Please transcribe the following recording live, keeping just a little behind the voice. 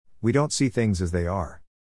we don't see things as they are.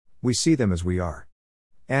 We see them as we are.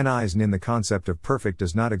 An Eisen in the concept of perfect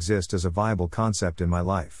does not exist as a viable concept in my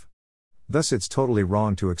life. Thus it's totally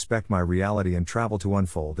wrong to expect my reality and travel to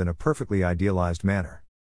unfold in a perfectly idealized manner.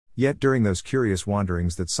 Yet during those curious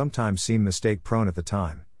wanderings that sometimes seem mistake-prone at the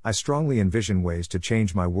time, I strongly envision ways to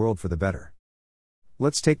change my world for the better.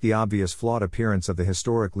 Let's take the obvious flawed appearance of the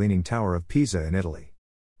historic Leaning Tower of Pisa in Italy.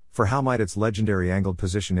 For how might its legendary angled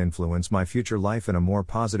position influence my future life in a more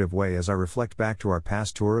positive way as I reflect back to our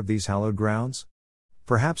past tour of these hallowed grounds?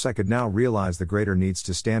 Perhaps I could now realize the greater needs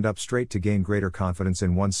to stand up straight to gain greater confidence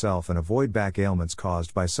in oneself and avoid back ailments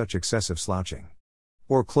caused by such excessive slouching.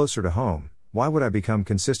 Or closer to home, why would I become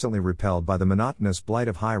consistently repelled by the monotonous blight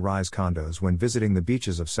of high-rise condos when visiting the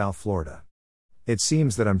beaches of South Florida? It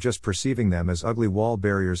seems that I'm just perceiving them as ugly wall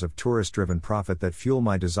barriers of tourist-driven profit that fuel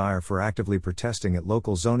my desire for actively protesting at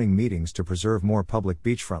local zoning meetings to preserve more public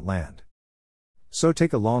beachfront land. So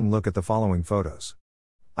take a long look at the following photos.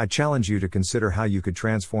 I challenge you to consider how you could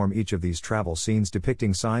transform each of these travel scenes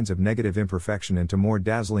depicting signs of negative imperfection into more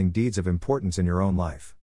dazzling deeds of importance in your own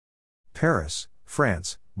life. Paris,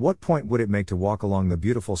 France. What point would it make to walk along the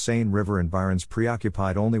beautiful Seine River environs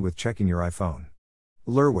preoccupied only with checking your iPhone?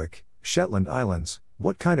 Lerwick, Shetland Islands.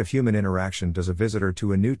 What kind of human interaction does a visitor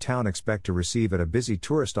to a new town expect to receive at a busy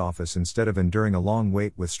tourist office instead of enduring a long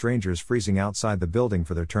wait with strangers freezing outside the building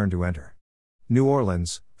for their turn to enter? New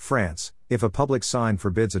Orleans, France. If a public sign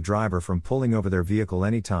forbids a driver from pulling over their vehicle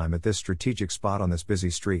anytime at this strategic spot on this busy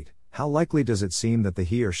street, how likely does it seem that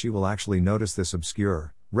he or she will actually notice this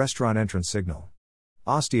obscure restaurant entrance signal?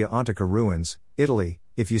 Ostia Antica Ruins, Italy.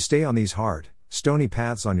 If you stay on these hard, stony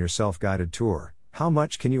paths on your self-guided tour, how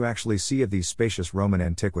much can you actually see of these spacious Roman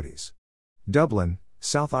antiquities? Dublin,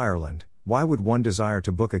 South Ireland. Why would one desire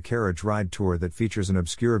to book a carriage ride tour that features an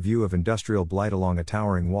obscure view of industrial blight along a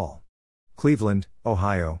towering wall? Cleveland,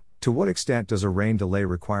 Ohio. To what extent does a rain delay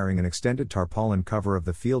requiring an extended tarpaulin cover of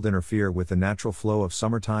the field interfere with the natural flow of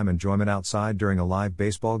summertime enjoyment outside during a live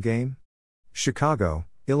baseball game? Chicago,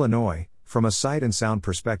 Illinois. From a sight and sound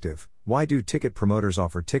perspective, why do ticket promoters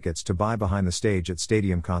offer tickets to buy behind the stage at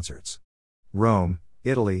stadium concerts? Rome,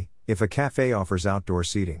 Italy. If a cafe offers outdoor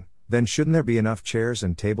seating, then shouldn't there be enough chairs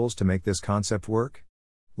and tables to make this concept work?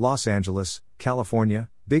 Los Angeles, California.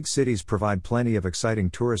 Big cities provide plenty of exciting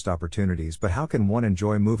tourist opportunities, but how can one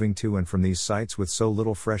enjoy moving to and from these sites with so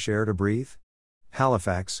little fresh air to breathe?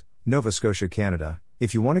 Halifax, Nova Scotia, Canada.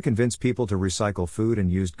 If you want to convince people to recycle food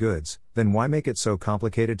and used goods, then why make it so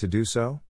complicated to do so?